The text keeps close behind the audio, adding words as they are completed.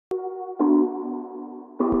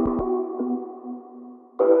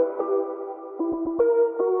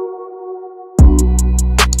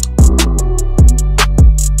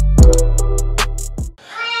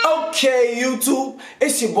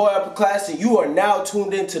It's your boy Upper Class, and you are now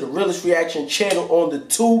tuned into the realest reaction channel on the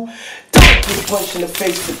tube. Don't get punched in the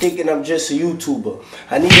face for thinking I'm just a YouTuber.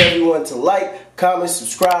 I need everyone to like, comment,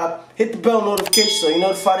 subscribe, hit the bell notification so you're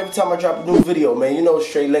notified every time I drop a new video, man. You know it's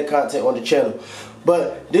straight lit content on the channel.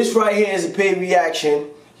 But this right here is a paid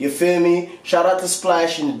reaction. You feel me? Shout out to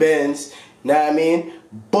Splash and Benz. Know what I mean?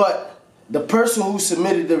 But the person who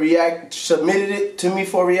submitted it to me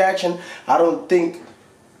for a reaction, I don't think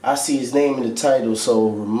I see his name in the title, so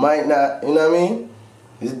might not, you know what I mean?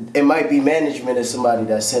 It might be management or somebody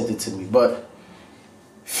that sent it to me. But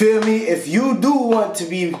feel me, if you want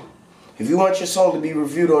your song to be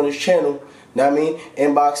reviewed on this channel, know what I mean?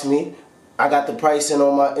 Inbox me. I got the pricing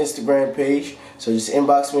on my Instagram page, so just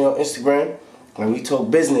inbox me on Instagram and we talk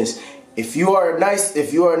business. If you are a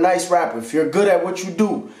nice rapper, if you're good at what you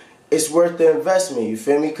do, it's worth the investment, you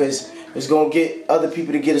feel me? Because it's gonna get other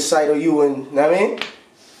people to get a sight of you, and you know what I mean?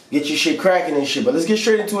 Get your shit cracking and shit. But let's get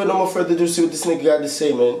straight into it. No more further ado. See what this nigga got to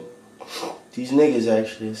say, man. These niggas,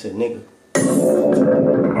 actually. I said nigga.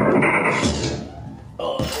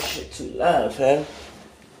 Oh, that shit too loud, fam.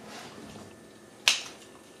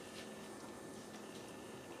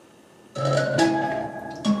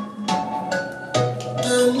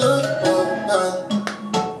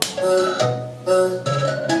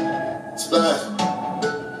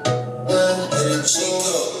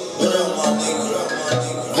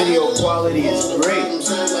 Video quality is great.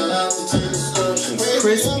 It's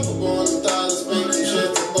crispy.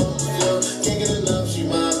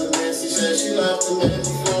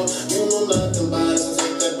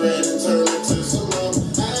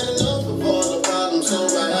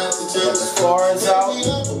 The car is out.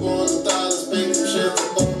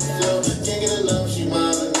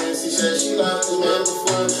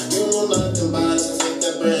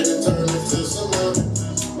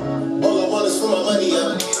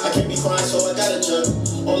 I can't be crying, so I gotta jump.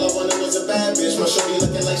 All I wanted was a bad bitch. My shorty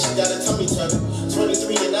looking like she got a tummy tuck.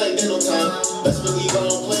 23 and I ain't did no time. Best believe I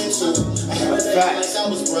don't plan to. I have a day like I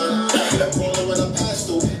was blind.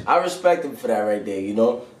 I respect him for that right there, you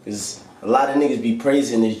know? Because a lot of niggas be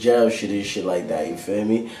praising this jail shit and shit like that, you feel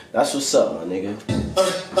me? That's what's up, my nigga.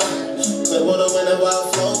 Play water whenever I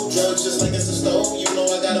flow. Drugs just like it's a stove. You know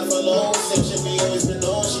I gotta follow. Same shit we always been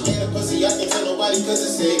on. She gave a pussy, I can't tell nobody cause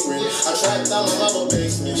it's sacred. I trapped down my mama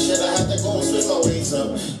basement. Shit, I had to go and switch my ways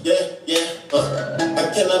up. I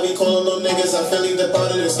cannot be calling no niggas. I feel either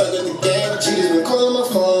part of it stuck with the game. She just been calling my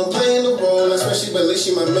phone, playing the role, especially but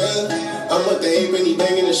she my main. I'm with the A when he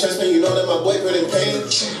banging the chest, man. You know that my boy put in pain.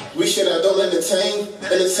 We shit I don't entertain. I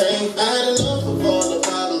had enough of all the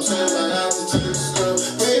problems, so I had to change the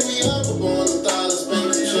script. Baby, up on the dollars,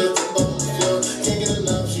 baby, shit to both of you. Can't get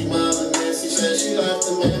enough, she mama Nancy said she left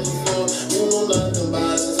the man before. You know nothing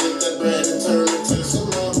about it, take that bread and turn it to some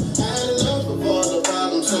more. I had enough of all the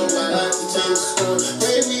problems, so I had to change the script.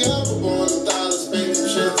 Baby, up on the dollars, baby,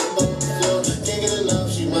 shit to both of you. Can't get enough,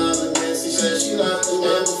 she mama Nancy said she left the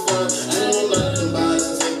man before. You know nothing about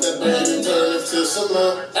it, take that bread and turn it to some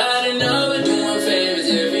more. I didn't know but doing favors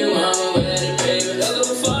if you want me with it, baby. Looking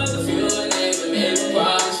for fun, if you my neighbor, make me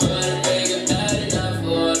promise for the bacon. Had enough for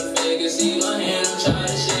all the fakers. See my hand, I'm trying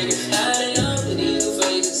to shake it. Had enough of these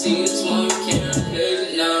fakers. See this one, you can't replace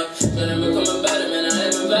it now. Trying to become a better man, I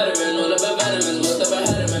am a veteran. All of the veterans, most of I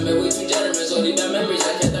had them, but we too generous. All these bad memories,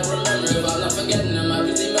 I can't remember. If I'm not forgetting them, I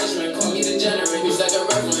be the measurement. Call me degenerate, who's like a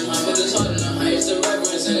reverend. I'm with this heart and I'm highest the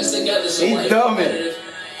reverence. And it's together, so he dumb it.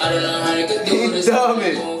 I don't know how they could do this. Dumb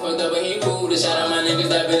it. Fucked up and he cool. The shout out my niggas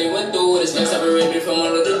that really went through this. Can't separate me from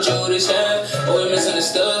all of the Judas. Yeah, always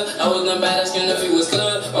misunderstood. I was not bad asking if he was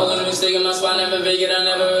good. All gonna mistake in my spot, never vacant. I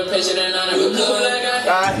never replace it and I never could.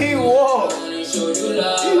 Like he walked. He showed you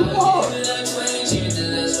love. He walked. That's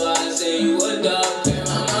why I say you a dog.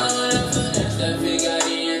 My mama never finessed that big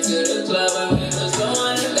ID into the club. I made us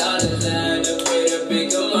 $100 and I had to pay to pick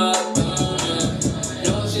him up.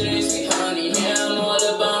 No shit ain't sweet honey. Yeah, I'm all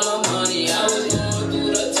about my money. I was going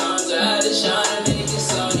through the times. I had to shine and make it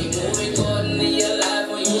sunny. Moving according to your life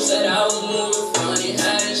when you said I was moving funny.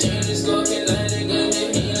 Had to change the score, can I nigga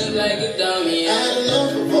make me look like a dummy. I had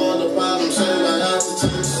enough of all the problems, so I had to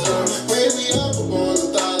change the story. Baby, up on the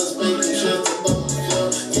dollars, baby, shit to both of you.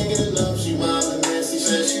 Can't get enough, she mama Nancy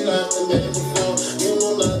said she left the man before. You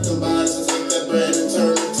know nothing about it, so take that bread and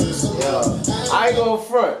turn it to some more. I ain't gonna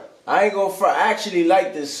front. I actually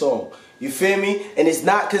like this song. You feel me? And it's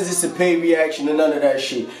not because it's a paid reaction or none of that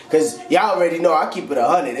shit. Because y'all already know I keep it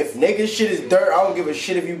 100. If nigga shit is dirt, I don't give a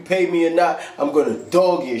shit if you pay me or not. I'm going to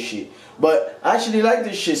dog your shit. But I actually like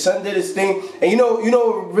this shit. Son did his thing. And you know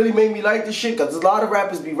what really made me like this shit? Because a lot of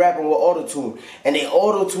rappers be rapping with auto-tune. And they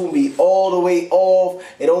auto-tune be all the way off.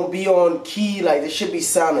 It don't be on key. Like, this shit be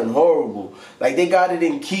sounding horrible. Like, they got it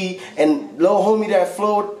in key. And little homie that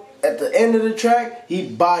flowed at the end of the track, he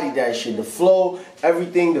bodied that shit. The flow,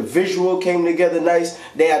 everything, the visual came together nice.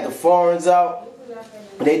 They had the foreigns out.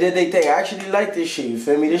 They did their thing. I actually like this shit, you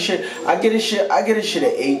feel me? This shit, I get this shit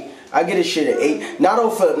at 8. I get this shit at 8.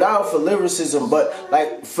 Not for lyricism, but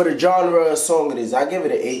like for the genre of song it is. I give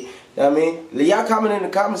it an 8. You know what I mean? Y'all comment in the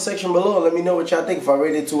comment section below and let me know what y'all think if I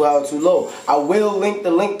rated it too high or too low. I will link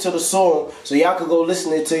the link to the song so y'all can go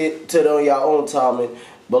listen to it on your own timing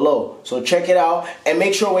below. So check it out, and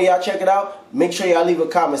make sure when y'all check it out, make sure y'all leave a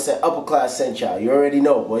comment saying Upper Class sent y'all. You already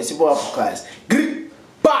know, boy. It's your boy Upper Class.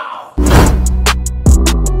 Bow!